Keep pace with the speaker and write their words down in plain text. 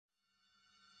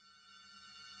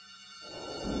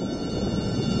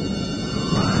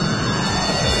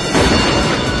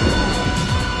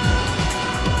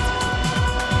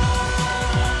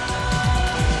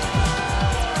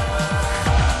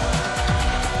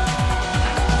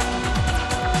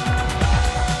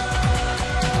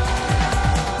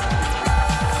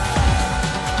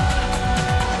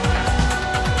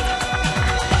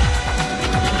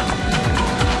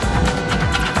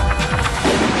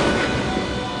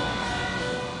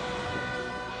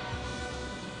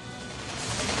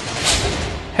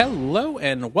Hello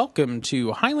and welcome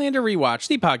to Highlander Rewatch,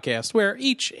 the podcast where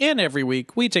each and every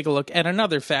week we take a look at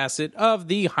another facet of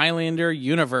the Highlander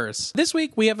universe. This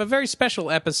week we have a very special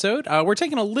episode. We're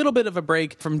taking a little bit of a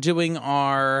break from doing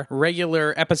our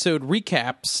regular episode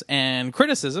recaps and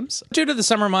criticisms due to the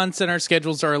summer months, and our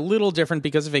schedules are a little different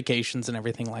because of vacations and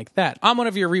everything like that. I'm one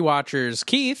of your rewatchers,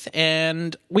 Keith,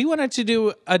 and we wanted to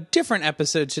do a different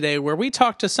episode today where we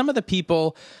talk to some of the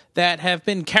people that have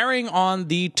been carrying on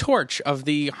the torch of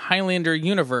the Highlander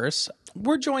universe.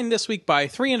 We're joined this week by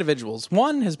three individuals.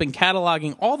 One has been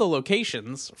cataloging all the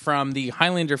locations from the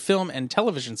Highlander film and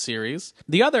television series.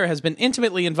 The other has been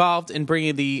intimately involved in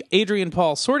bringing the Adrian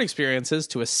Paul sword experiences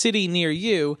to a city near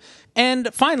you.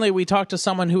 And finally, we talked to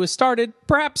someone who has started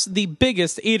perhaps the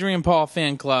biggest Adrian Paul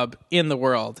fan club in the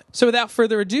world. So without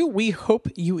further ado, we hope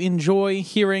you enjoy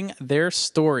hearing their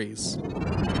stories.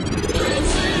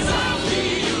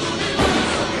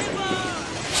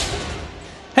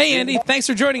 Hey, Andy, thanks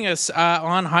for joining us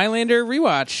on Highlander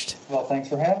Rewatched. Well, thanks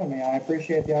for having me. I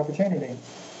appreciate the opportunity.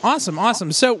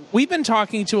 Awesome. So we've been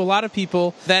talking to a lot of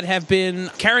people that have been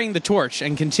carrying the torch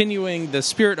and continuing the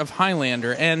spirit of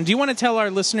Highlander. And do you want to tell our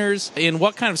listeners in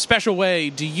what kind of special way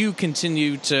do you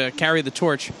continue to carry the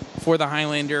torch for the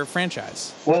Highlander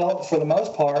franchise? Well, for the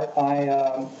most part, I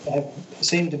have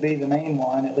seemed to be the main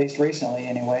one, at least recently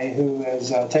anyway, who has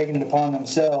taken it upon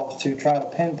themselves to try to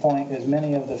pinpoint as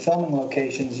many of the filming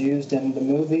locations used in the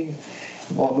movies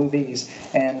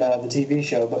and the TV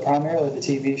show, but primarily the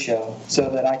TV show, so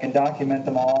that I can document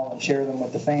them all and share them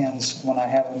with the fans when I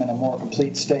have them in a more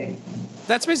complete state.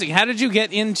 That's amazing. How did you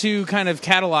get into kind of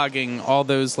cataloging all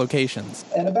those locations?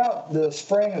 And about the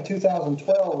spring of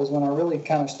 2012 was when I really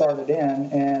kind of started in,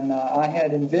 and I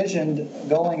had envisioned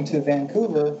going to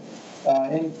Vancouver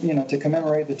to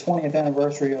commemorate the 20th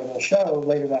anniversary of the show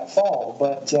later that fall,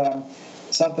 but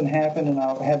something happened and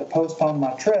I had to postpone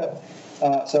my trip.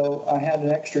 So I had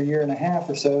an extra year and a half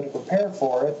or so to prepare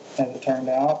for it, as it turned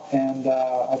out, and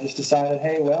I just decided,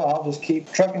 hey, well, I'll just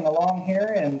keep trucking along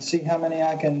here and see how many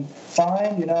I can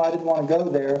find. I didn't want to go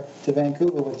there to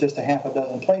Vancouver with just a half a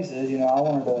dozen places. I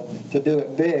wanted to do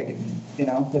it big,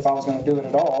 if I was going to do it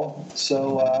at all.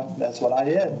 So that's what I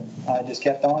did. I just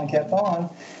kept on,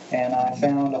 and I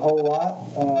found a whole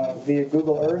lot via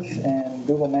Google Earth and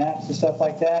Google Maps and stuff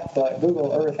like that, but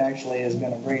Google Earth actually has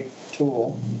been a great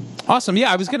tool. Awesome.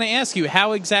 Yeah, I was going to ask you,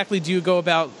 how exactly do you go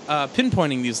about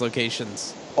pinpointing these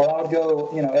locations? Well, I would go,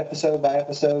 episode by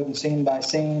episode and scene by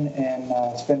scene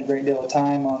and spend a great deal of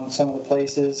time on some of the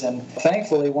places. And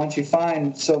thankfully, once you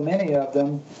find so many of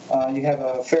them, you have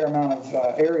a fair amount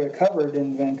of area covered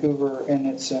in Vancouver and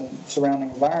its surrounding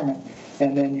environment.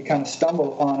 And then you kind of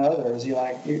stumble upon others.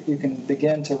 You can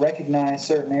begin to recognize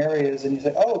certain areas, and you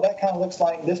say, oh, that kind of looks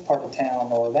like this part of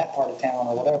town or that part of town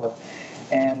or whatever.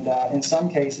 And in some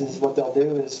cases, what they'll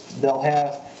do is they'll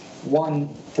have one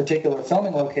particular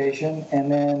filming location,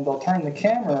 and then they'll turn the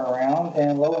camera around,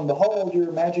 and lo and behold,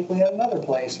 you're magically at another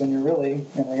place when you're really,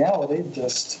 in reality,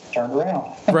 just turned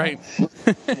around. Right.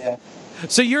 Yeah.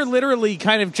 So you're literally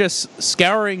kind of just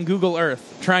scouring Google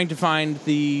Earth, trying to find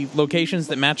the locations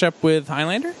that match up with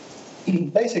Highlander?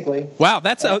 Basically. Wow,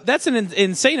 that's an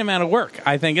insane amount of work,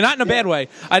 I think. Not in a bad way.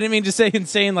 I didn't mean to say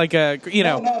insane like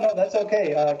No, that's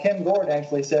okay. Ken Gord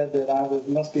actually said that I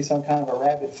must be some kind of a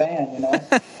rabid fan,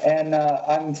 And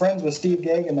I'm friends with Steve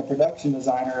Gagan, the production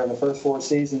designer of the first 4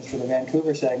 seasons for the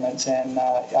Vancouver segments, and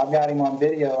I've got him on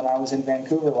video, and I was in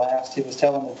Vancouver last. He was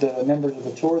telling the members of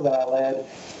the tour that I led,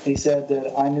 he said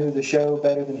that I knew the show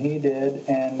better than he did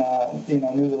and,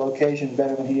 knew the location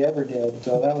better than he ever did.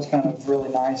 So that was kind of really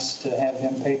nice to have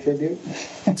him pay tribute.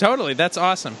 Totally. That's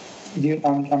awesome.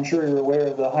 I'm sure you're aware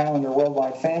of the Highlander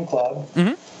Worldwide Fan Club.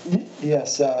 Mm-hmm.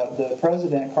 Yes, the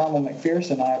president, Carmel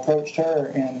McPherson, I approached her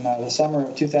in the summer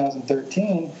of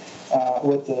 2013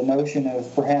 with the notion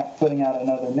of perhaps putting out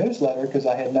another newsletter, because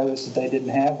I had noticed that they didn't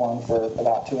have one for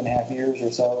about 2.5 years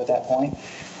or so at that point,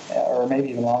 or maybe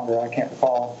even longer. I can't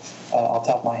recall off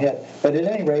the top of my head. But at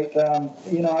any rate,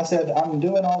 I said, I'm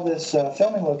doing all this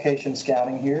filming location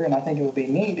scouting here, and I think it would be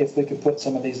neat if we could put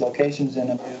some of these locations in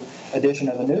a new edition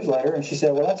of the newsletter. And she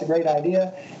said, well, that's a great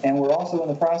idea, and we're also in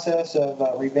the process of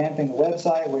revamping the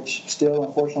website, which still,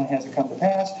 unfortunately, hasn't come to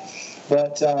pass.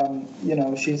 But,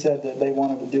 she said that they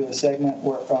wanted to do a segment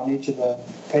on each of the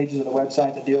pages of the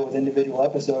website to deal with individual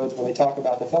episodes where they talk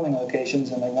about the filming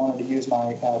locations, and they wanted to use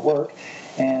my work.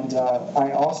 And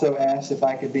I also asked if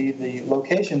I could be the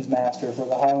locations master for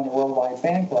the Highlander Worldwide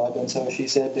Fan Club, and so she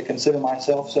said to consider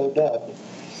myself so dubbed.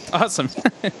 Awesome.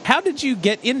 How did you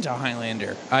get into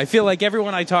Highlander? I feel like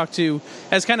everyone I talk to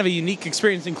has kind of a unique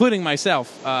experience, including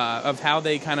myself, of how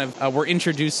they kind of were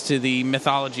introduced to the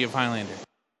mythology of Highlander.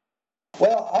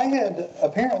 I had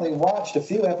apparently watched a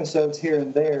few episodes here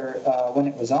and there when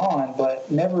it was on, but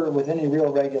never with any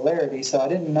real regularity, so I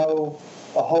didn't know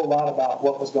a whole lot about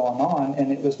what was going on.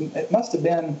 And it must have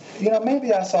been,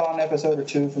 maybe I saw an episode or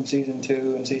two from season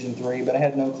 2 and season 3, but I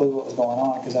had no clue what was going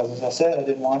on because, as I said, I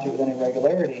didn't watch it with any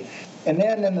regularity. And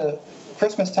then in the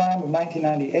Christmas time of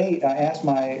 1998, I asked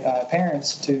my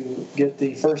parents to get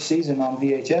the first season on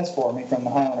VHS for me from the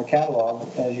Highlander catalog.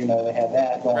 As you know, they had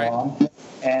that going on.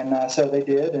 And so they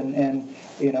did. And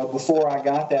before I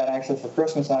got that, actually for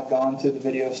Christmas, I'd gone to the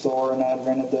video store and I'd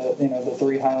rented the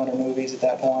 3 Highlander movies at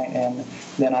that point. And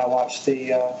then I watched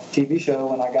the TV show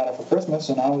when I got it for Christmas,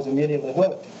 and I was immediately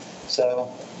hooked.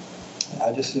 So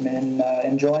I just been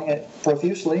enjoying it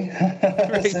profusely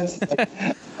since.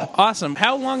 Awesome.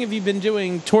 How long have you been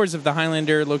doing tours of the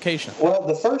Highlander location? Well,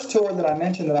 the first tour that I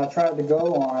mentioned that I tried to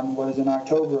go on was in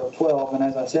October of 12, and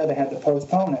as I said, I had to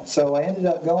postpone it. So I ended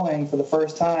up going for the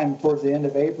first time towards the end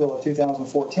of April of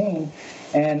 2014.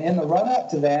 And in the run-up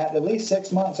to that, at least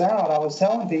 6 months out, I was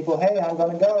telling people, hey, I'm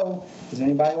going to go. Does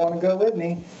anybody want to go with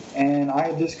me? And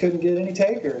I just couldn't get any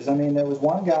takers. I mean, there was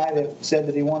one guy that said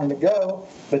that he wanted to go,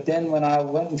 but then when I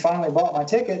went and finally bought my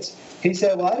tickets, he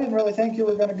said, well, I didn't really think you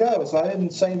were going to go, so I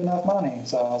didn't save enough money.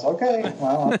 So I was, okay,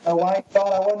 well, I don't know why he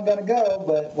thought I wasn't going to go,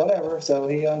 but whatever. So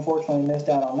he unfortunately missed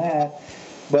out on that.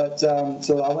 But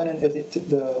so I went in at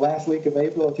the last week of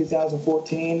April of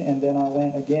 2014, and then I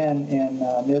went again in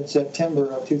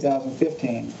mid-September of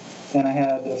 2015. And I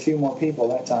had a few more people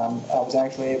that time. I was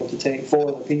actually able to take 4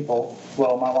 other people,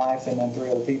 well, my wife and then 3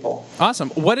 other people. Awesome.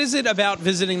 What is it about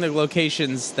visiting the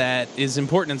locations that is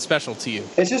important and special to you?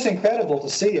 It's just incredible to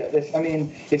see it.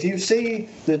 If you see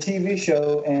the TV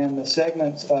show and the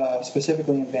segments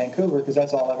specifically in Vancouver, because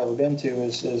that's all I've ever been to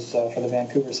is for the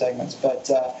Vancouver segments. But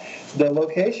the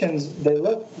locations, they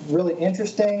look really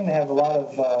interesting. They have a lot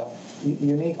of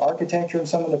unique architecture in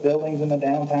some of the buildings in the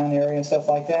downtown area and stuff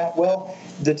like that. Well,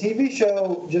 the TV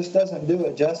show just doesn't do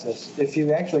it justice. If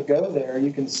you actually go there,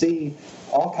 you can see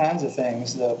all kinds of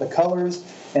things. The colors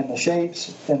and the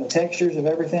shapes and the textures of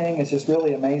everything is just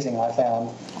really amazing, I found.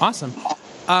 Awesome.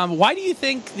 Why do you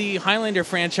think the Highlander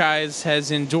franchise has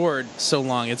endured so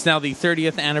long? It's now the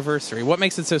 30th anniversary. What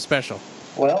makes it so special?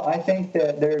 Well, I think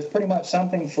that there's pretty much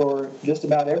something for just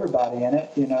about everybody in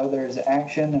it. There's the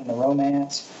action and the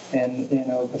romance and,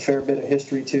 a fair bit of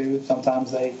history, too.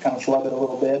 Sometimes they kind of flub it a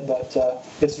little bit, but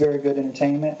it's very good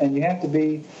entertainment. And you have to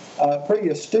be pretty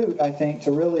astute, I think,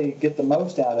 to really get the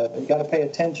most out of it. You've got to pay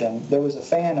attention. There was a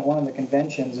fan at one of the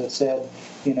conventions that said,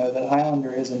 that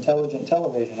Highlander is intelligent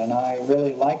television, and I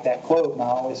really liked that quote, and I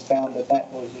always found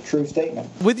that was a true statement.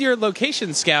 With your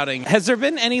location scouting, has there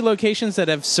been any locations that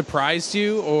have surprised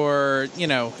you or,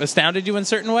 astounded you in a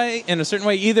certain way,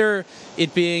 either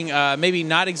it being maybe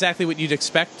not exactly what you'd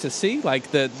expect to see, like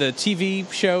the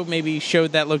TV show maybe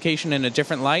showed that location in a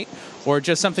different light, or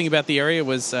just something about the area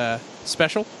was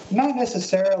special? Not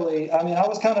necessarily. I mean, I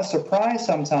was kind of surprised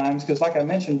sometimes because, like I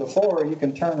mentioned before, you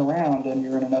can turn around and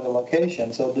you're in another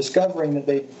location. So discovering that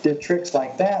they did tricks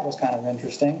like that was kind of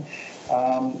interesting.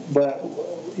 But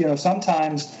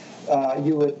sometimes I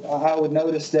would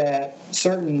notice that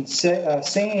certain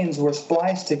scenes were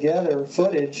spliced together,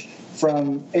 footage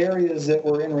from areas that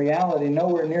were in reality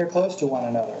nowhere near close to one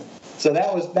another. So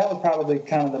that was probably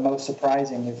kind of the most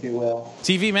surprising, if you will.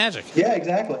 TV magic. Yeah,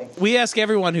 exactly. We ask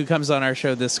everyone who comes on our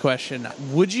show this question.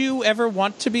 Would you ever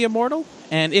want to be immortal?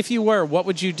 And if you were, what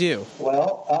would you do?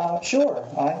 Well, sure.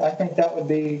 I think that would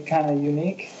be kind of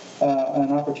unique,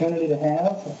 an opportunity to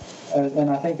have. And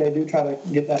I think they do try to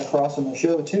get that across in the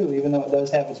show, too, even though it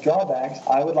does have its drawbacks.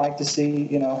 I would like to see,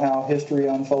 how history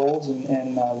unfolds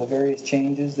and the various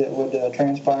changes that would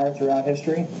transpire throughout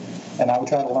history. And I would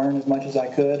try to learn as much as I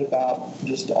could about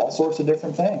just all sorts of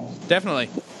different things. Definitely.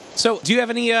 So, do you have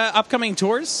any upcoming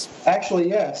tours? Actually,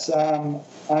 yes.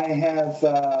 I have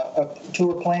a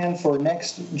tour planned for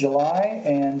next July,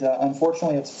 and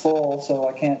unfortunately it's full, so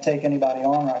I can't take anybody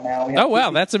on right now. Oh,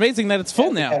 wow. That's amazing that it's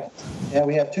full now.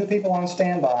 We have 2 people on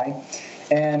standby.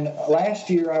 And last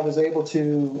year I was able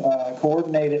to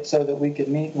coordinate it so that we could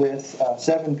meet with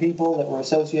 7 people that were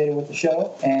associated with the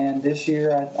show. And this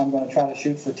year I'm going to try to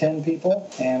shoot for 10 people,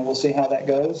 and we'll see how that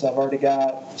goes. I've already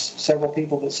got several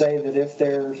people that say that if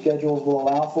their schedules will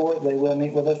allow for it, they will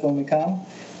meet with us when we come.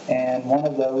 And one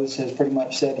of those has pretty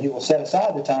much said he will set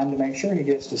aside the time to make sure he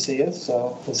gets to see us.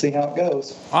 So we'll see how it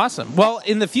goes. Awesome. Well,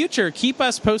 in the future, keep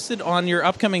us posted on your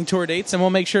upcoming tour dates, and we'll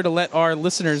make sure to let our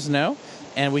listeners know.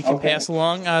 and we can pass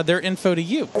along their info to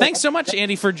you. Thanks so much,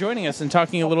 Andy, for joining us and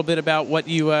talking a little bit about what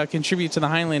you contribute to the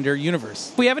Highlander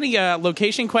universe. If we have any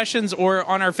location questions, or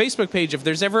on our Facebook page, if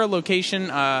there's ever a location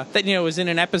that is in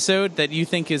an episode that you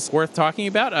think is worth talking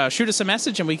about, shoot us a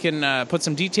message and we can put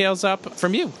some details up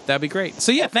from you. That'd be great.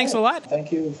 So yeah, thanks a lot.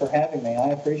 Thank you for having me. I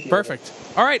appreciate it. Perfect.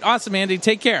 All right, awesome, Andy.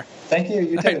 Take care. Thank you.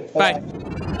 You too. Right, bye.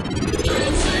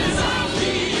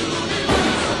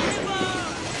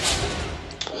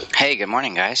 Hey, good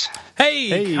morning, guys.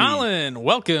 Hey, Colin.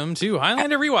 Welcome to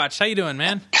Highlander Rewatch. How you doing,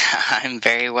 man? I'm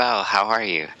very well. How are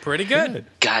you? Pretty good.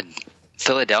 God,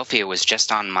 Philadelphia was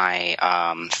just on my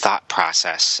thought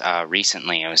process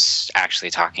recently. I was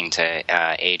actually talking to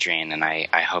Adrian, and I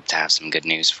hope to have some good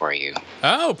news for you.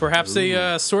 Oh, perhaps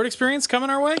a sword experience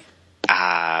coming our way?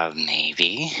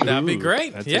 Maybe. That'd be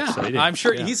great. That's yeah, exciting. I'm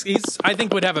sure Yeah. he's. I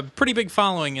think would have a pretty big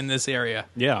following in this area.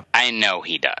 Yeah. I know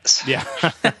he does. Yeah.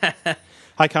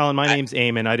 Hi, Colin. My name's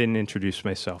Eamon. I didn't introduce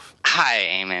myself.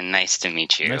 Hi, Eamon. Nice to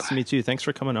meet you. Nice to meet you. Thanks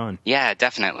for coming on. Yeah,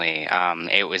 definitely.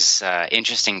 It was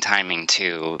interesting timing,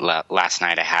 too. Last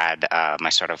night I had my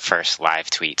sort of first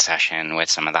live tweet session with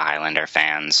some of the Highlander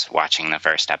fans watching the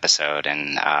first episode,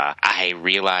 and I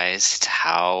realized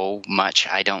how much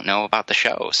I don't know about the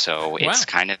show. So it's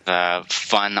kind of a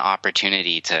fun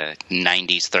opportunity to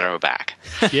 90s throwback.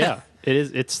 Yeah, it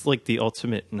is. It's like the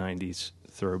ultimate 90s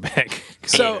throwback.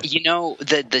 So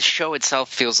the show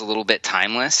itself feels a little bit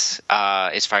timeless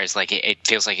as far as like it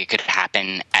feels like it could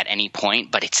happen at any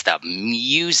point, but it's the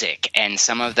music and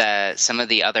some of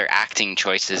the other acting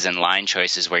choices and line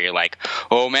choices where you're like,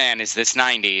 oh man, is this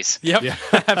 90s? Yep, yeah.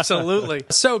 Absolutely.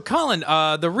 So, Colin,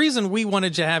 the reason we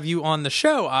wanted to have you on the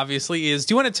show, obviously, is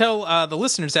do you want to tell the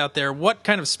listeners out there what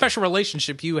kind of special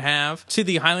relationship you have to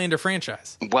the Highlander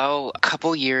franchise? Well, a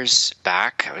couple years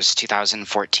back, it was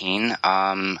 2014,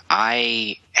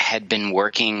 I had been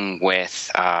working with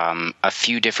a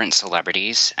few different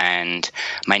celebrities, and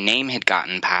my name had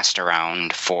gotten passed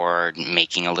around for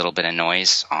making a little bit of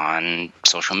noise on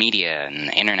social media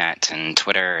and internet and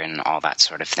Twitter and all that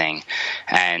sort of thing.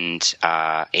 And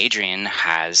Adrian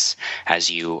has,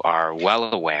 as you are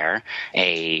well aware,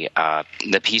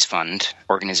 the Peace Fund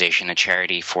organization, a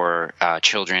charity for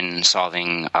children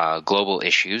solving global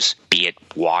issues, be it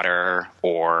water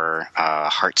or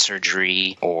heart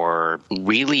surgery or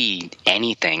really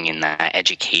anything in the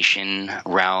education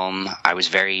realm. I was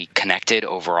very connected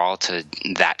overall to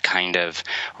that kind of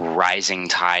rising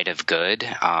tide of good.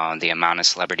 The amount of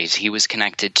celebrities he was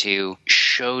connected to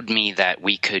showed me that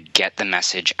we could get the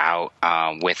message out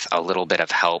with a little bit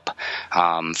of help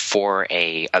for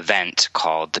a event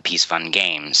called the Peace Fund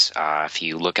Games. If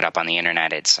you look it up on the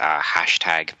internet, it's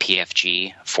hashtag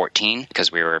PFG14,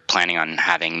 because we were planning on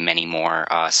having many more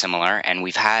similar. And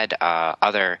we've had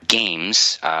other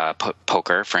games,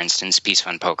 poker, for instance, Peace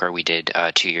Fund Poker, we did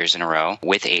 2 years in a row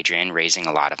with Adrian, raising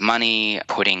a lot of money,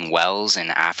 putting wells in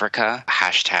Africa.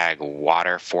 Hashtag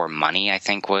Water for Money, I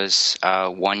think, was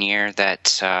 1 year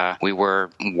that we were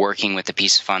working with the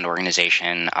Peace Fund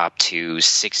organization, up to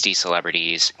 60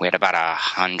 celebrities. We had about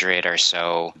 100 or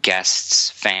so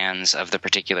guests, fans of the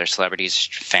particular celebrities,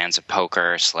 fans of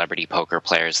poker, celebrity poker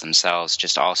players themselves,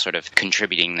 just all sort of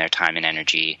contributing their time and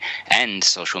energy and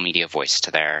social media voice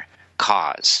to their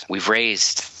cause. We've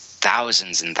raised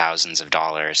thousands and thousands of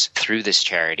dollars through this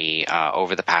charity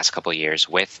over the past couple of years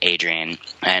with Adrian,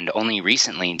 and only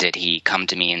recently did he come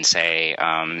to me and say,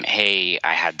 hey,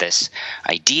 I had this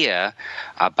idea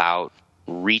about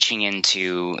reaching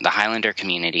into the Highlander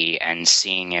community and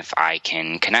seeing if I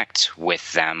can connect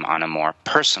with them on a more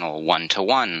personal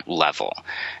one-to-one level.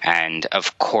 And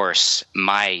of course,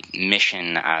 my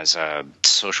mission as a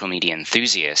social media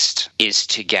enthusiast is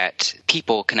to get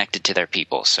people connected to their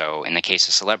people. So in the case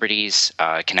of celebrities,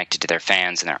 connected to their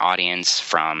fans and their audience,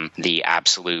 from the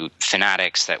absolute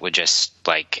fanatics that would just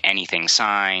like anything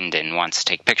signed and wants to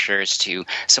take pictures, to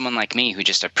someone like me who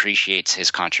just appreciates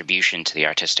his contribution to the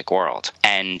artistic world,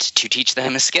 and to teach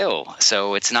them a skill.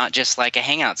 So it's not just like a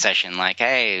hangout session like,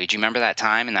 hey, do you remember that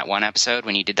time in that one episode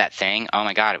when you did that thing? Oh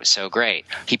my God, it was so great.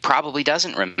 He probably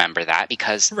doesn't remember that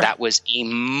because that was a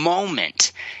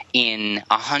moment in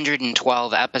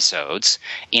 112 episodes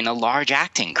in a large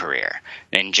acting career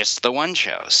in just the one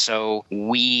show. So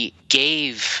we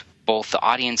gave both the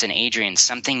audience and Adrian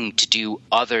something to do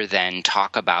other than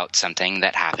talk about something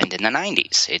that happened in the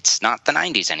 90s. It's not the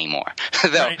 90s anymore.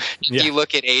 Though, if you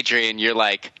look at Adrian, you're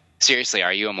like, seriously,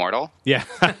 are you immortal? Yeah.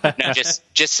 No,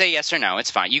 just say yes or no.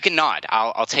 It's fine. You can nod.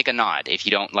 I'll take a nod if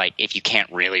you don't if you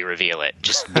can't really reveal it.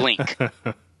 Just blink.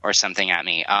 or something at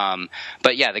me.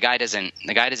 But yeah, the guy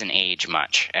doesn't age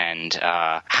much. And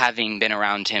having been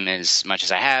around him as much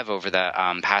as I have over the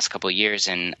past couple of years,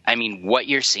 and I mean, what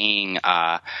you're seeing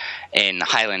in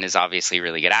Highland is obviously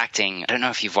really good acting. I don't know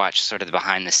if you've watched sort of the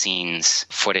behind the scenes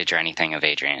footage or anything of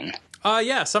Adrian.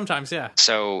 Yeah, sometimes, yeah.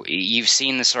 So you've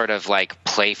seen the sort of like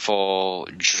playful,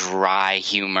 dry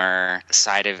humor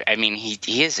side of, I mean,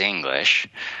 he is English.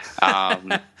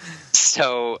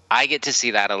 So I get to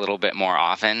see that a little bit more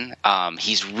often.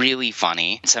 He's really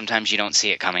funny. Sometimes you don't see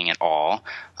it coming at all.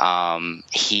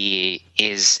 He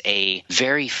is a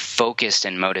very focused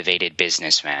and motivated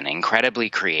businessman, incredibly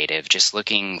creative, just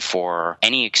looking for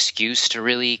any excuse to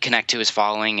really connect to his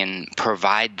following and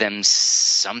provide them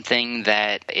something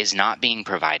that is not being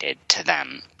provided to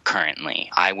them currently.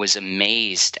 I was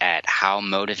amazed at how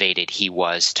motivated he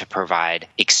was to provide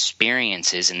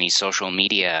experiences in these social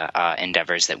media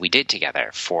endeavors that we did together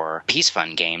for Peace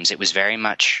Fund Games. It was very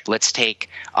much, let's take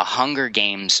a Hunger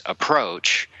Games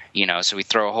approach. You know, so we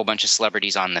throw a whole bunch of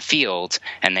celebrities on the field,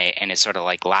 and it's sort of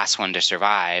like last one to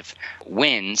survive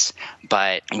wins.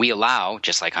 But we allow,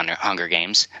 just like Hunger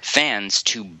Games, fans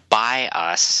to buy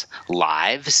us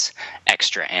lives,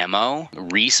 extra ammo,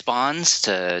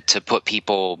 respawns to put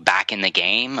people back in the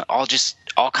game.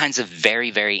 All kinds of very,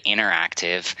 very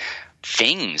interactive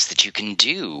things that you can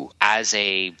do as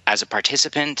a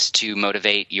participant to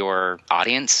motivate your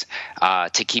audience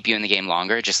to keep you in the game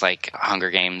longer, just like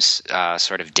Hunger Games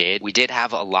sort of did. We did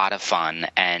have a lot of fun,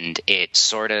 and it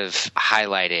sort of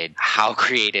highlighted how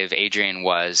creative Adrian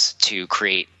was to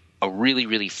create a really,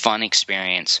 really fun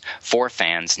experience for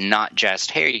fans, not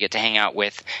just, hey, you get to hang out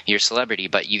with your celebrity,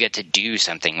 but you get to do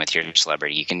something with your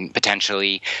celebrity. You can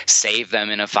potentially save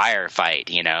them in a firefight,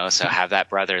 you know, so have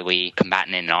that brotherly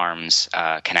combatant in arms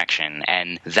connection.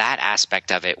 And that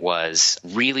aspect of it was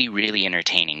really, really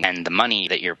entertaining. And the money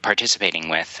that you're participating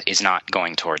with is not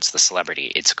going towards the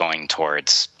celebrity. It's going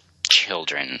towards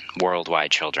children, worldwide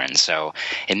children. So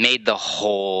it made the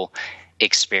whole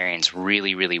experience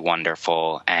really, really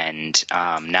wonderful. And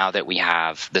now that we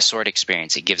have the sword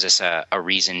experience, it gives us a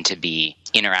reason to be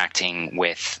interacting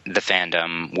with the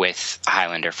fandom, with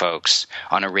Highlander folks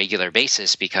on a regular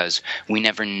basis, because we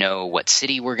never know what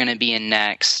city we're going to be in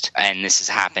next. And this has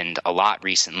happened a lot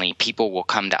recently. People will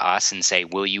come to us and say,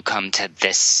 will you come to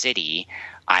this city?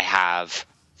 I have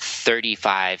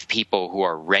 35 people who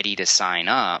are ready to sign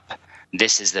up.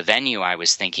 This is the venue I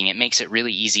was thinking. It makes it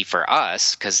really easy for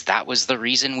us because that was the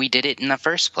reason we did it in the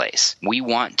first place. We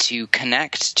want to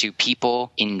connect to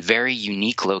people in very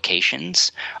unique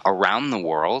locations around the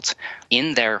world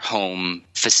in their home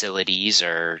facilities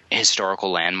or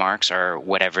historical landmarks or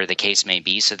whatever the case may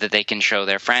be, so that they can show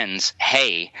their friends,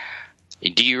 hey,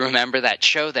 do you remember that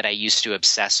show that I used to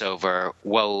obsess over?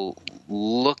 Well,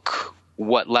 look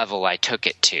what level I took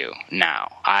it to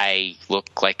now. I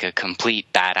look like a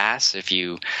complete badass, if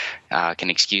you can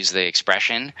excuse the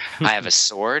expression. I have a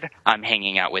sword. I'm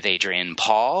hanging out with Adrian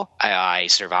Paul. I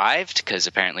survived, because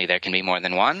apparently there can be more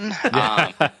than one.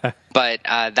 But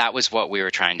that was what we were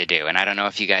trying to do. And I don't know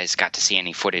if you guys got to see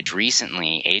any footage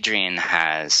recently. Adrian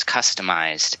has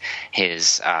customized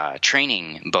his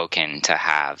training boken to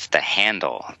have the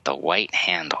handle, the white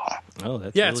handle. Oh,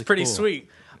 that's yeah, really it's pretty cool. sweet.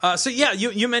 So yeah,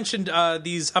 you mentioned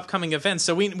these upcoming events.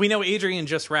 So we know Adrian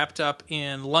just wrapped up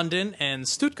in London and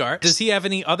Stuttgart. Does he have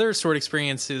any other sword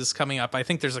experiences coming up? I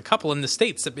think there's a couple in the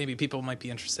States that maybe people might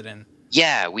be interested in.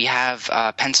 Yeah, we have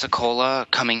Pensacola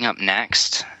coming up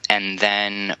next, and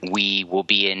then we will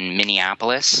be in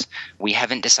Minneapolis. We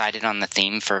haven't decided on the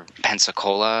theme for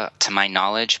Pensacola, to my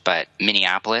knowledge, but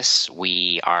Minneapolis,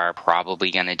 we are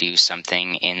probably going to do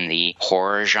something in the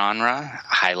horror genre,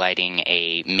 highlighting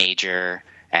a major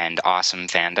and awesome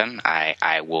fandom.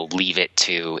 I will leave it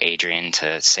to Adrian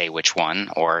to say which one,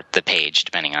 or the page,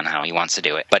 depending on how he wants to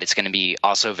do it. But it's going to be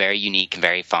also very unique,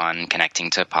 very fun, connecting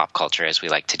to pop culture as we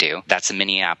like to do. That's a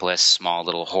Minneapolis small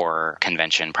little horror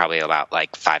convention, probably about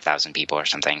like 5,000 people or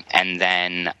something. And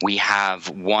then we have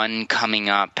one coming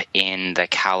up in the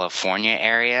California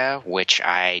area, which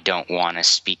I don't want to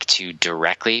speak to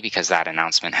directly because that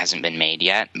announcement hasn't been made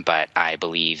yet. But I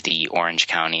believe the Orange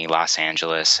County, Los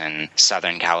Angeles, and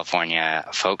Southern California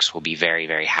folks will be very,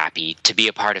 very happy to be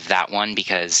a part of that one,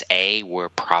 because A, we're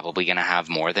probably going to have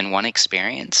more than one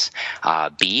experience.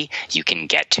 B, you can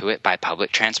get to it by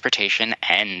public transportation,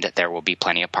 and there will be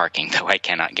plenty of parking, though I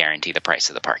cannot guarantee the price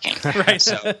of the parking. Right.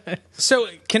 So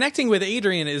connecting with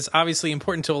Adrian is obviously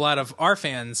important to a lot of our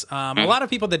fans. A lot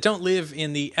of people that don't live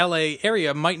in the LA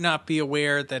area might not be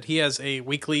aware that he has a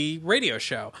weekly radio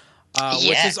show.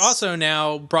 which is also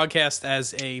now broadcast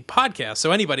as a podcast,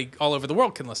 so anybody all over the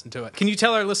world can listen to it. Can you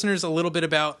tell our listeners a little bit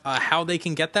about how they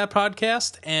can get that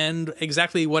podcast and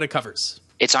exactly what it covers?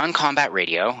 It's on Combat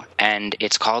Radio, and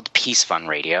it's called Peace Fund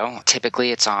Radio.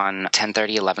 Typically, it's on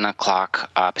 10:30, 11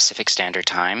 o'clock Pacific Standard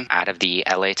Time out of the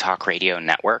LA Talk Radio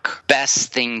Network.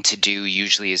 Best thing to do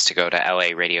usually is to go to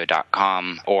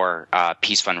laradio.com or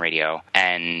Peace Fund Radio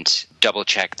and double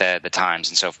check the times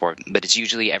and so forth. But it's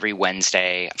usually every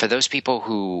Wednesday. For those people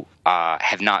who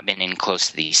have not been in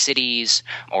close to these cities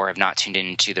or have not tuned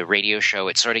into the radio show,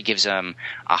 it sort of gives them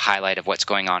a highlight of what's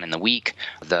going on in the week,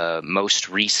 the most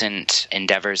recent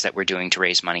endeavors that we're doing to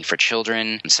raise money for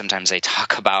children. Sometimes they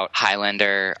talk about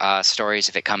Highlander stories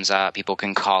if it comes up. People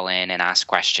can call in and ask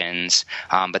questions,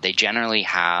 but they generally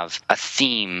have a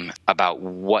theme about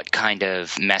what kind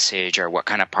of message or what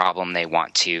kind of problem they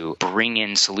want to bring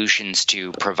in solutions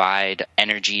to, provide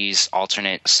energies,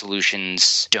 alternate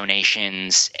solutions,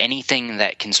 donations, anything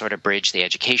that can sort of bridge the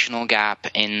educational gap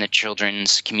in the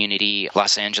children's community.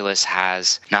 Los Angeles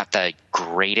has not the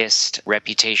greatest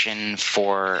reputation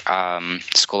for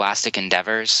scholastic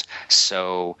endeavors,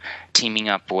 so teaming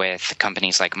up with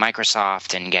companies like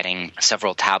Microsoft and getting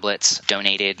several tablets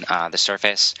donated, the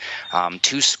Surface,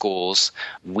 to schools,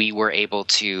 we were able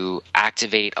to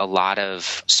activate a lot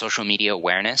of social media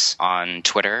awareness on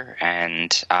Twitter and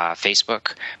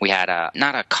Facebook. We had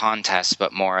not a contest,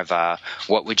 but more of a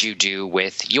what would you do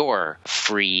with your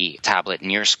free tablet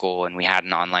in your school, and we had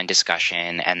an online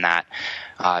discussion, and that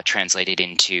translated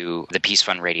into the Peace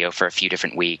Fund Radio for a few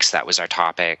different weeks. That was our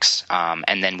topics.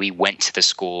 And then we went to the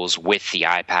schools with the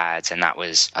iPads, and that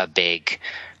was a big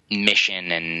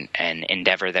mission and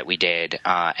endeavor that we did.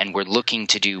 And we're looking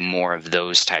to do more of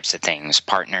those types of things,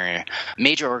 partner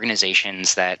major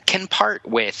organizations that can part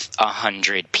with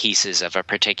 100 pieces of a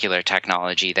particular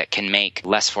technology that can make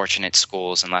less fortunate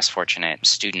schools and less fortunate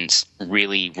students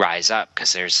really rise up,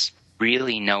 because there's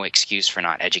really no excuse for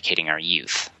not educating our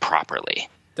youth properly.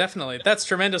 Definitely. That's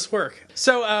tremendous work.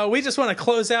 So we just want to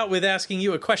close out with asking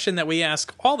you a question that we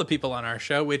ask all the people on our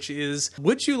show, which is,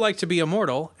 would you like to be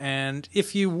immortal? And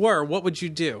if you were, what would you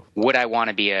do? Would I want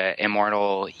to be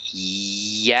immortal?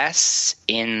 Yes,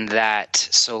 in that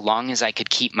so long as I could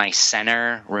keep my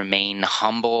center, remain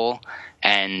humble,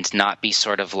 and not be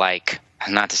sort of like,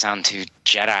 not to sound too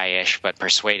Jedi-ish, but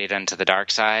persuaded unto the dark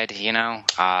side,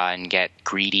 and get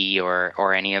greedy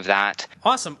or any of that.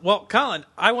 Awesome. Well, Colin,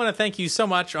 I want to thank you so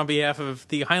much on behalf of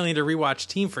the Highlander Rewatch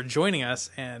team for joining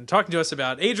us and talking to us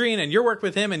about Adrian and your work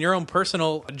with him and your own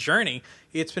personal journey.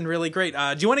 It's been really great.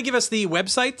 Do you want to give us the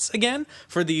websites again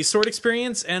for the Sword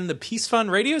Experience and the Peace Fund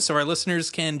Radio so our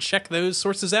listeners can check those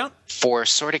sources out? For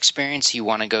Sword Experience, you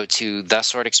want to go to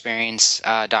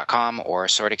theswordexperience.com or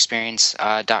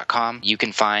swordexperience.com. You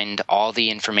can find all the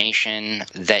information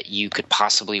that you could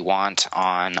possibly want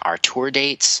on our tour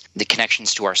dates, the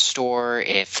connections to our store,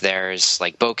 if there's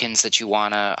like Bokens that you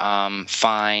want to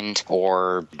find,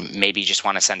 or maybe just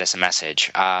want to send us a message.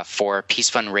 For Peace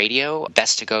Fund Radio,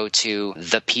 best to go to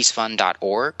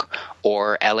thepeacefund.org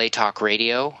or LA Talk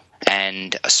Radio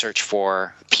and search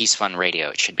for Peace Fund Radio.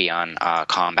 It should be on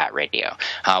Combat Radio.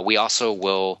 We also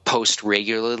will post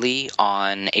regularly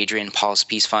on Adrian Paul's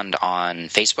Peace Fund on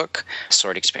Facebook,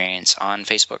 Sword Experience on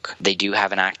Facebook. They do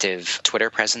have an active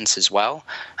Twitter presence as well.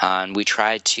 And we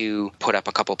try to put up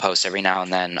a couple posts every now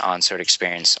and then on Sword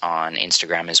Experience on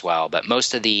Instagram as well. But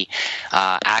most of the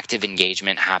active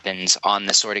engagement happens on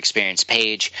the Sword Experience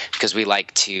page, because we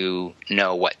like to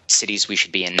know what cities we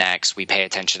should be in next. We pay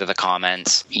attention to the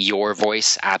comments. Your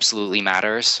voice absolutely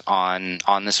matters on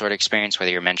the Sword Experience,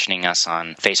 whether you're mentioning us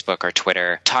on Facebook or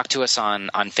Twitter. Talk to us on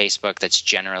Facebook. That's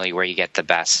generally where you get the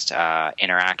best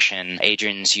interaction.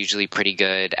 Adrian's usually pretty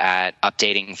good at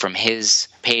updating from his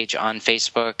page on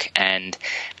Facebook, and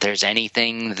if there's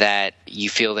anything that you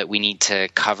feel that we need to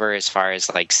cover as far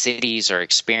as like cities or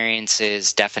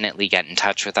experiences, definitely get in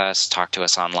touch with us. Talk to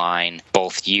us online,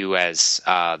 both you as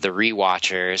the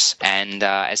rewatchers and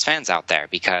as fans out there,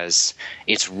 because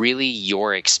it's really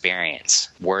your experience.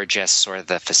 We're just sort of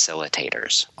the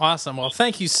facilitators. Awesome. Well,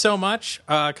 thank you so much,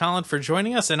 Colin, for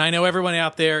joining us. And I know everyone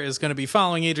out there is going to be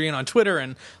following Adrian on Twitter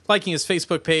and liking his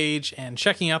Facebook page and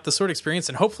checking out the Sword Experience,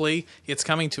 and hopefully it's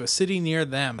coming to a city near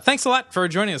them. Thanks a lot for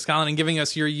joining us, Colin, and giving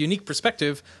us your unique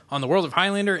perspective on the world of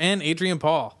Highlander and Adrian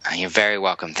Paul. You're very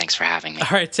welcome. Thanks for having me. All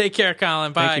right. Take care,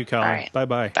 Colin. Bye. Thank you, Colin. Right.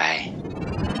 Bye-bye. Bye.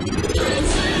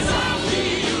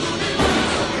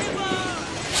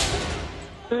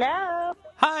 Hello.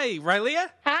 Hi, Riley.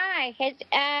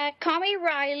 Hi. Call me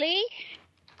Riley.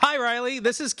 Hi, Riley.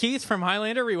 This is Keith from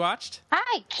Highlander Rewatched.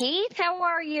 Hi, Keith. How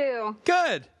are you?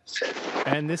 Good.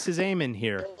 And this is Eamon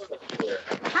here.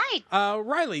 Hi.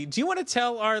 Riley, do you want to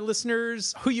tell our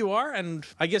listeners who you are and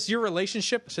I guess your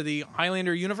relationship to the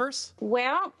Highlander universe?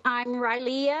 Well, I'm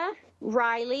Rylea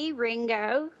Riley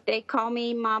Ringo. They call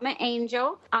me Mama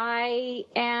Angel. I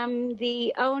am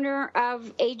the owner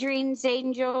of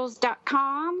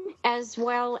Adrian'sAngels.com as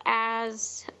well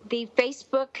as the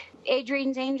Facebook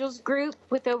Adrian's Angels group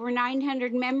with over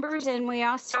 900 members, and we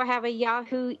also have a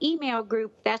Yahoo email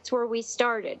group. That's where we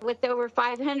started with over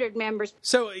 500 members.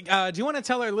 So, do you want to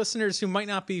tell our listeners who might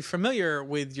not be familiar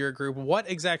with your group what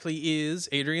exactly is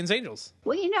Adrian's Angels?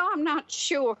 Well, I'm not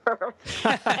sure.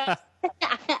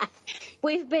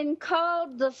 We've been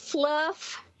called the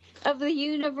fluff of the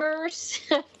universe,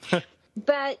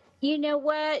 but you know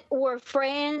what? We're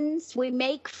friends. We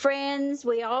make friends.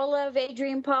 We all love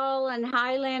Adrian Paul and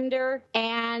Highlander,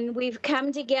 and we've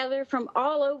come together from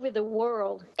all over the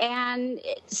world and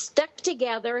stuck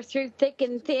together through thick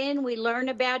and thin. We learn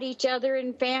about each other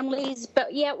and families,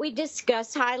 but yet we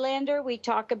discuss Highlander. We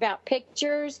talk about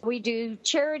pictures. We do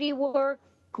charity work.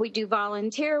 We do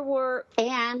volunteer work,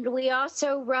 and we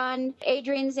also run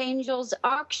Adrian's Angels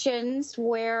auctions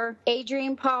where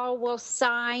Adrian Paul will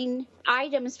sign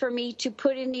items for me to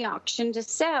put in the auction to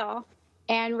sell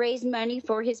and raise money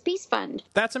for his Peace Fund.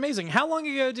 That's amazing. How long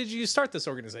ago did you start this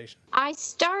organization? I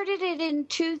started it in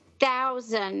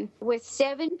 2000 with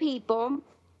 7 people.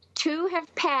 2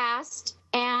 have passed,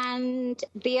 and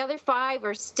the other 5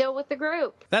 are still with the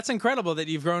group. That's incredible that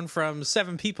you've grown from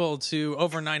 7 people to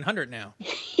over 900 now.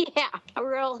 Yeah,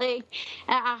 really.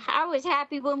 I was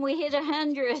happy when we hit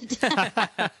 100.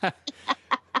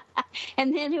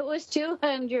 And then it was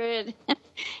 200.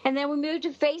 And then we moved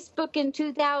to Facebook in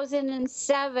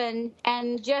 2007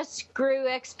 and just grew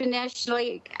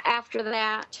exponentially after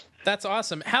that. That's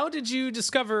awesome. How did you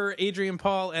discover Adrian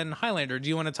Paul and Highlander? Do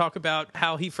you want to talk about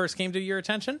how he first came to your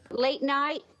attention? Late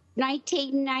night,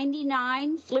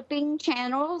 1999, flipping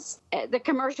channels. The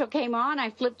commercial came on.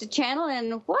 I flipped a channel,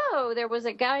 and whoa, there was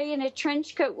a guy in a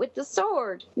trench coat with the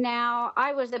sword. Now,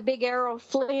 I was a big Errol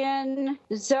Flynn,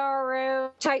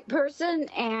 Zorro type person,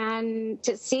 and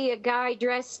to see a guy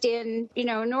dressed in,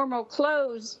 normal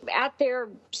clothes out there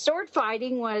sword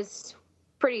fighting was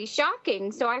pretty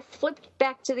shocking. So I flipped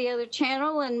back to the other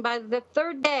channel, and by the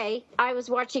 3rd day, I was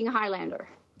watching Highlander.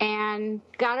 And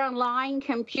got online.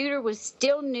 Computer was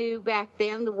still new back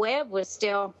then. The web was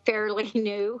still fairly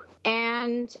new.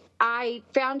 And I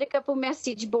found a couple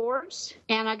message boards,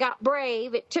 and I got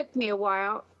brave. It took me a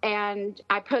while. And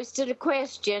I posted a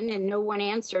question, and no one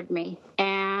answered me.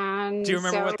 And do you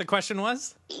remember what the question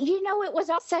was? It was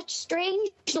all such strange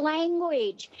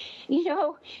language.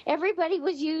 Everybody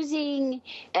was using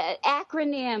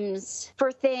acronyms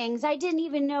for things. I didn't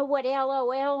even know what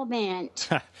LOL meant.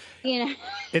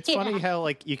 It's funny how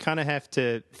you kind of have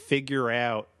to figure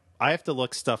out. I have to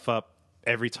look stuff up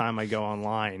every time I go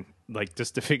online,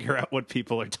 just to figure out what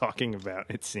people are talking about,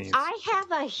 it seems. I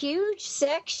have a huge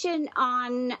section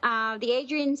on the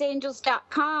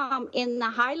Adrian'sAngels.com in the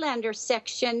Highlander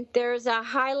section. There's a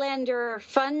Highlander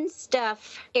fun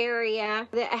stuff area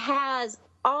that has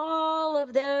all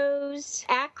of those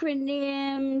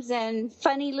acronyms and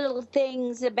funny little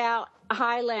things about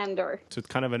Highlander. So it's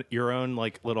kind of your own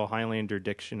little Highlander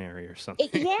dictionary or something.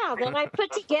 Yeah, that I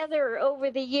put together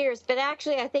over the years, but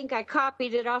actually I think I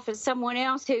copied it off of someone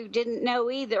else who didn't know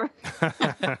either.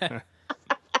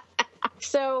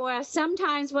 So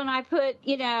sometimes when I put,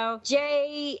 JIMHO,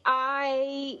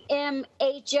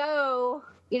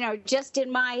 just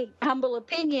in my humble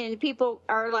opinion, people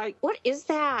are like, what is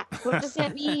that? What does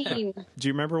that mean? Do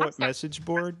you remember what message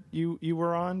board you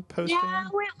were on posting?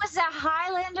 No, it was a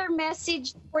Highlander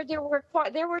message where there were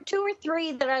 2 or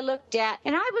 3 that I looked at.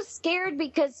 And I was scared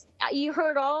because you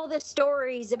heard all the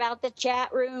stories about the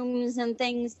chat rooms and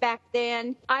things back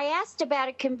then. I asked about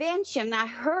a convention. I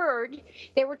heard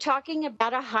they were talking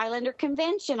about a Highlander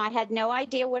convention. I had no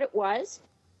idea what it was.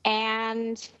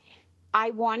 And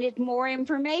I wanted more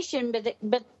information,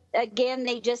 but again,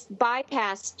 they just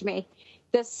bypassed me.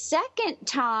 The second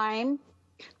time,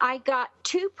 I got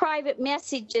 2 private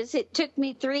messages. It took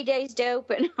me 3 days to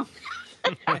open them.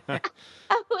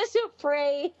 I was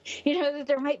afraid, that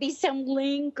there might be some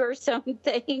link or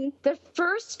something. The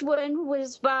first one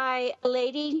was by a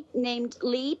lady named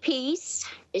Lee Peace.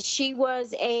 She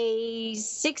was a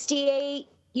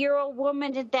 68-year-old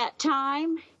woman at that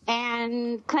time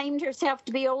and claimed herself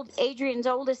to be Adrian's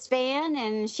oldest fan,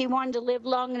 and she wanted to live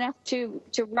long enough to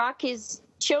rock his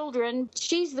children.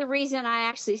 She's the reason I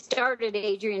actually started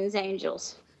Adrian's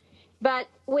Angels. But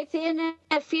within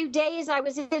a few days, I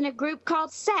was in a group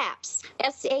called SAPS,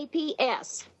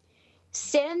 S-A-P-S,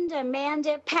 Send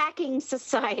Amanda Packing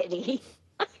Society.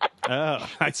 Oh,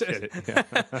 I get it.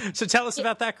 Yeah. So tell us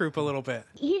about that group a little bit.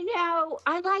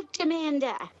 I liked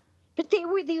Amanda, but they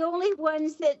were the only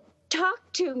ones that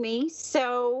talked to me.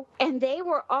 So, and there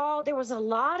was a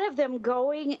lot of them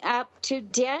going up to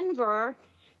Denver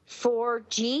for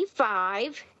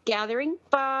G5, Gathering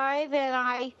 5,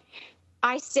 and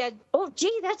I said, oh,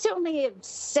 gee, that's only a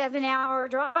 7-hour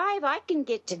drive. I can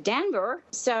get to Denver.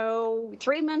 So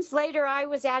 3 months later, I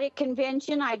was at a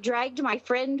convention. I dragged my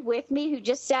friend with me who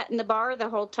just sat in the bar the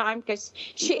whole time because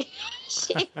she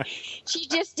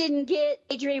just didn't get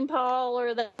Adrian Paul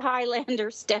or the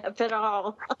Highlander stuff at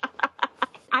all.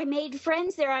 I made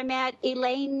friends there. I met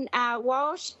Elaine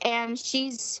Walsh, and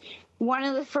she's one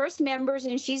of the first members,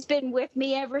 and she's been with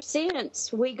me ever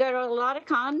since. We go to a lot of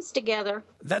cons together.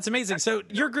 That's amazing. So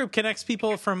your group connects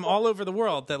people from all over the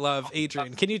world that love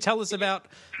Adrian. Can you tell us about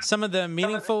some of the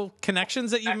meaningful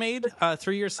connections that you made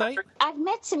through your site? I've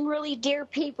met some really dear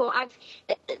people.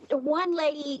 One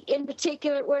lady in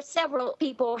particular, or several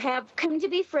people have come to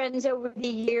be friends over the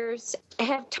years,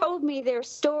 have told me their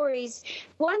stories.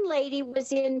 One lady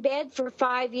was in bed for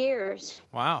 5 years.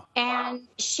 Wow. And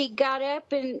she got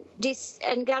up and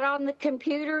got on the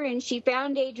computer, and she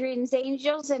found Adrian's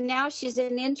Angels, and now she's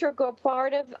an integral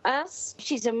part of us.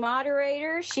 She's a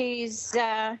moderator.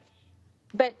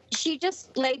 But she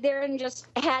just laid there and just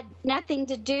had nothing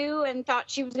to do and thought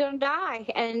she was going to die.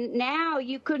 And now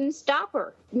you couldn't stop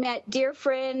her. Met dear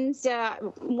friends.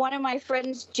 One of my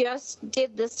friends just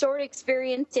did the sword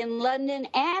experience in London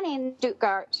and in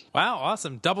Stuttgart. Wow,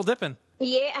 awesome. Double dipping.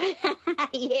 Yeah,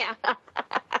 yeah.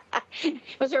 It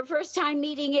was her first time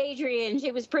meeting Adrian.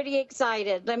 She was pretty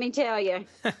excited, let me tell you.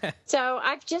 So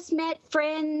I've just met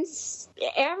friends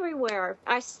everywhere.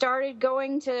 I started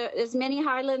going to as many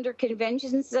Highlander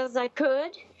conventions as I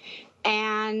could.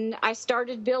 And I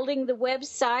started building the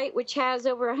website, which has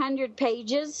over 100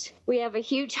 pages. We have a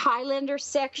huge Highlander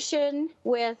section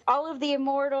with all of the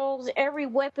Immortals, every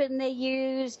weapon they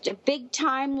used, a big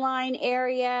timeline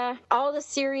area, all the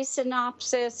series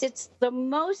synopsis. It's the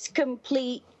most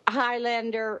complete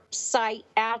Highlander site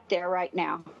out there right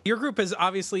now. Your group has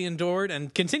obviously endured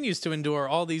and continues to endure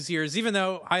all these years, even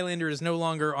though Highlander is no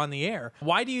longer on the air.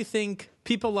 Why do you think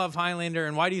people love Highlander,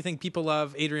 and why do you think people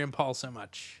love Adrian Paul so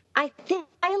much? I think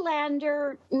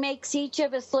Highlander makes each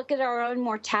of us look at our own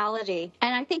mortality.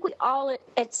 And I think we all,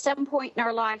 at some point in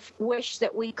our life, wish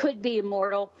that we could be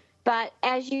immortal. But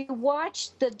as you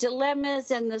watch the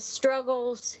dilemmas and the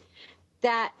struggles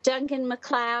that Duncan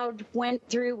MacLeod went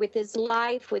through with his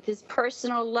life, with his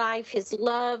personal life, his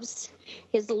loves,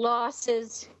 his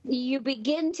losses, you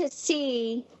begin to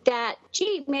see that,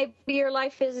 gee, maybe your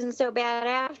life isn't so bad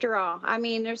after all. I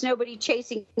mean, there's nobody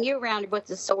chasing you around with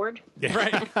a sword. Yeah.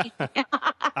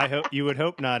 Right. You would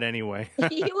hope not anyway.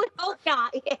 You would hope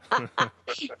not, yeah.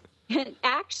 And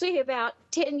actually, about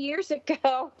 10 years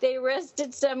ago, they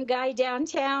arrested some guy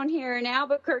downtown here in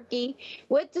Albuquerque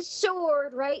with the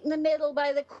sword right in the middle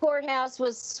by the courthouse,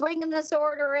 was swinging the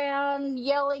sword around,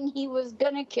 yelling he was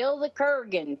going to kill the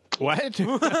Kurgan. What?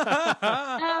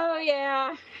 Oh,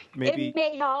 yeah. Maybe... It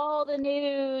made all the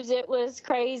news. It was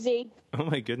crazy. Oh,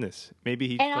 my goodness. Maybe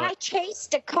he And I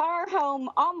chased a car home,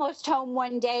 almost home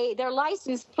one day. Their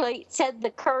license plate said the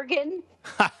Kurgan.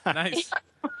 Nice.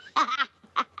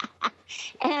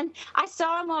 And I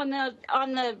saw him on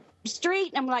the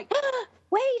street, and I'm like, oh,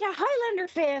 wait, a Highlander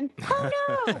fan. Oh,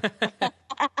 no.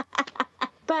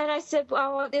 But I said,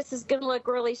 well, this is going to look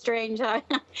really strange.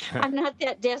 I'm not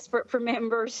that desperate for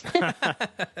members.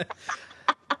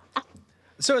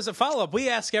 So as a follow-up, we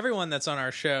ask everyone that's on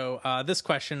our show this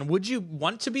question. Would you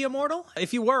want to be immortal?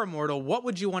 If you were immortal, what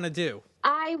would you want to do?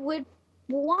 I would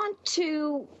want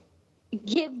to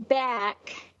give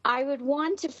back. I would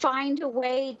want to find a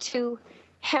way to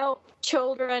help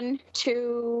children,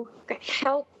 to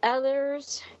help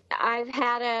others. I've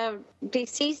had a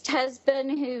deceased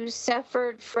husband who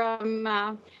suffered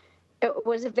from,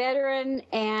 was a veteran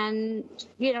and,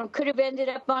 could have ended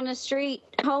up on the street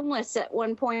homeless at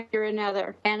one point or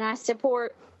another. And I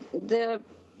support the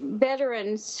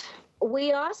veterans.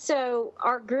 We also,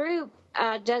 our group,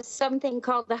 does something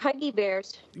called the Huggy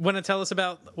Bears. You want to tell us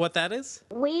about what that is?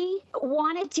 We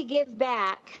wanted to give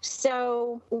back,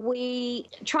 so we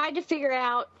tried to figure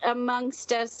out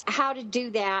amongst us how to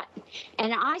do that.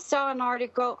 And I saw an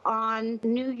article on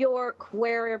New York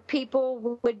where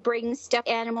people would bring stuffed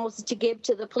animals to give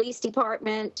to the police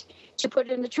department to put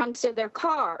in the trunks of their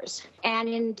cars. And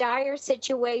in dire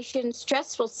situations,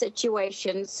 stressful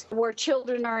situations where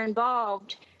children are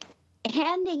involved,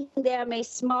 handing them a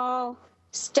small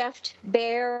stuffed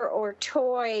bear or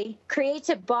toy creates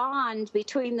a bond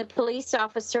between the police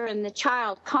officer and the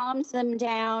child, calms them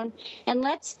down, and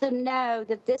lets them know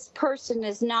that this person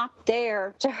is not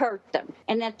there to hurt them,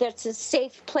 and that that's a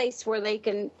safe place where they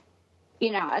can,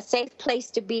 a safe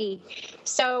place to be.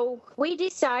 So we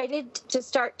decided to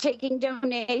start taking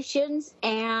donations,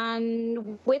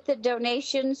 and with the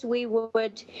donations, we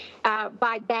would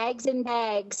buy bags and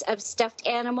bags of stuffed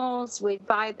animals. We'd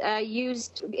buy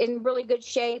used in really good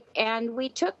shape, and we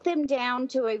took them down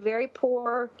to a very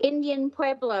poor Indian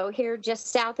pueblo here just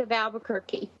south of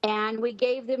Albuquerque, and we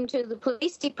gave them to the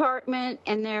police department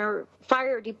and their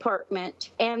fire department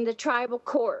and the tribal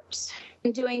courts.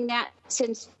 Been doing that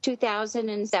since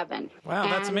 2007. Wow,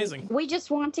 that's amazing. We just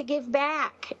want to give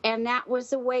back, and that was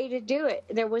the way to do it.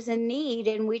 There was a need,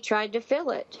 and we tried to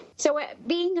fill it. So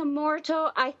being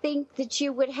immortal, I think that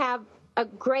you would have a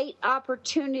great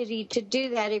opportunity to do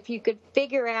that if you could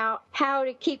figure out how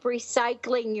to keep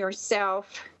recycling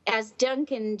yourself, as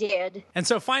Duncan did. And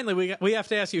so finally, we have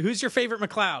to ask you, who's your favorite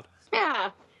McCloud? Yeah.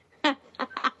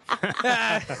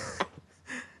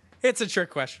 It's a trick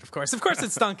question, of course. Of course,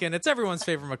 it's Duncan. It's everyone's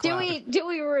favorite McCloud. Do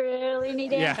we really need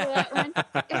to answer that one?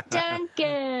 It's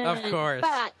Duncan. Of course.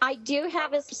 But I do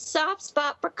have a soft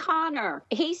spot for Connor.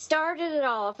 He started it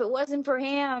all. If it wasn't for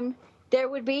him, there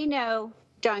would be no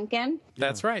Duncan.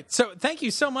 That's right. So thank you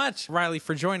so much, Riley,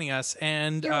 for joining us.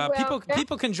 And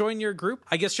people can join your group.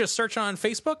 I guess just search on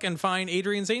Facebook and find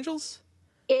Adrian's Angels.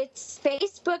 It's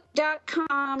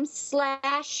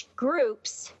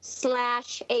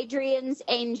facebook.com/groups/Adrian's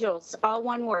Angels, all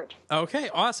one word. Okay,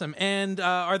 awesome. And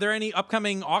are there any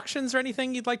upcoming auctions or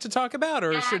anything you'd like to talk about,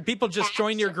 or should people just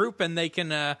join your group and they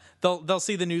can they'll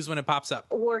see the news when it pops up?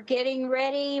 We're getting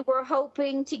ready. We're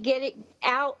hoping to get it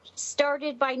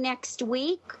started by next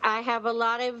week. I have a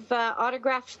lot of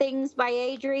autographed things by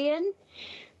Adrian.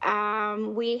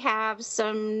 We have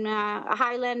some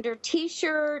Highlander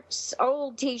T-shirts,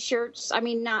 old T-shirts. I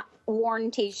mean, not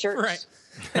worn T-shirts.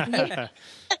 Right.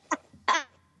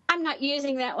 I'm not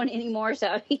using that one anymore,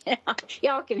 so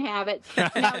y'all can have it.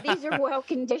 Now, these are well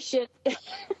conditioned.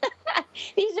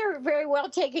 These are very well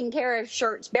taken care of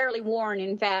shirts, barely worn,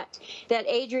 in fact, that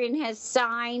Adrian has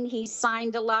signed. He's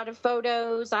signed a lot of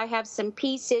photos. I have some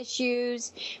piece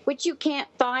issues, which you can't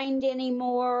find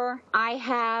anymore. I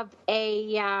have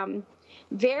a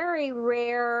very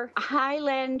rare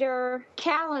Highlander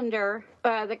calendar,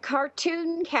 the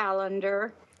cartoon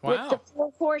calendar. Wow. With the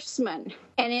Four Horsemen.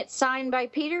 And it's signed by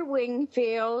Peter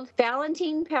Wingfield,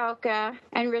 Valentine Pelka,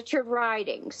 and Richard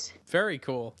Ridings. Very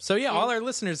cool. So yeah, all our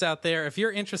listeners out there, if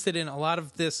you're interested in a lot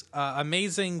of this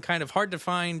amazing kind of hard to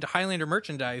find Highlander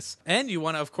merchandise, and you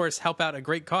want to, of course, help out a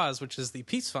great cause, which is the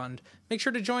Peace Fund, make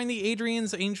sure to join the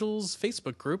Adrian's Angels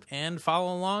Facebook group and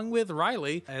follow along with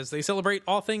Riley as they celebrate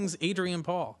all things Adrian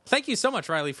Paul. Thank you so much,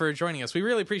 Riley, for joining us. We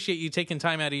really appreciate you taking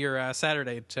time out of your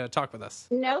Saturday to talk with us.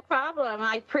 No problem.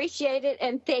 I appreciate it,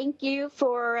 and thank you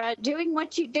for doing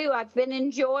what you do. I've been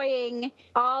enjoying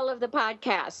all of the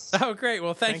podcasts. Oh, great.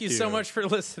 Well, thank you so much for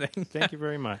listening. Thank you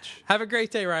very much. Have a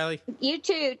great day, Riley. You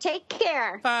too. Take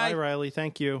care. Bye. Bye, Riley.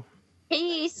 Thank you.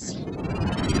 Peace.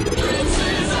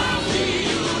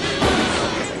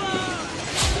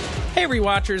 Hey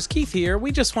rewatchers, Keith here.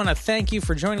 We just want to thank you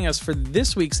for joining us for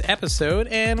this week's episode,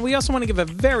 and we also want to give a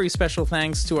very special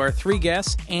thanks to our three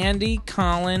guests, Andy,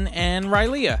 Colin, and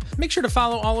Rylea. Make sure to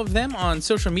follow all of them on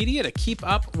social media to keep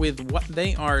up with what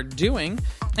they are doing,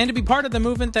 and to be part of the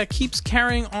movement that keeps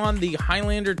carrying on the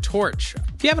Highlander torch.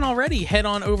 If you haven't already, head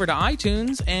on over to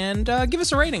iTunes and give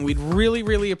us a rating. We'd really,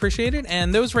 really appreciate it,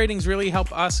 and those ratings really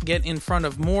help us get in front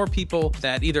of more people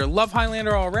that either love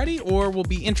Highlander already or will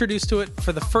be introduced to it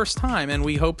for the first time, and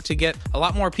we hope to get a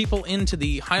lot more people into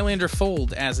the Highlander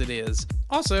fold as it is.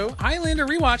 Also, Highlander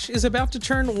Rewatch is about to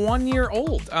turn 1 year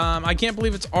old. I can't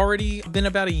believe it's already been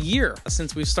about a year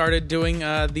since we started doing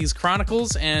these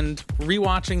chronicles and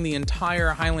rewatching the entire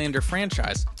Highlander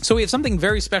franchise. So we have something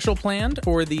very special planned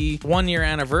for the 1 year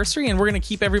anniversary, and we're going to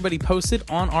keep everybody posted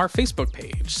on our Facebook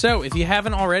page. So if you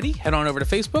haven't already, head on over to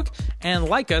Facebook and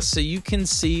like us so you can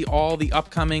see all the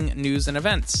upcoming news and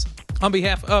events. On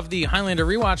behalf of the Highlander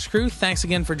Rewatch crew, thanks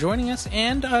again for joining us,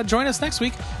 and join us next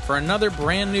week for another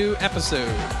brand new episode.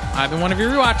 I've been one of your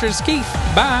rewatchers, Keith.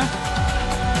 Bye.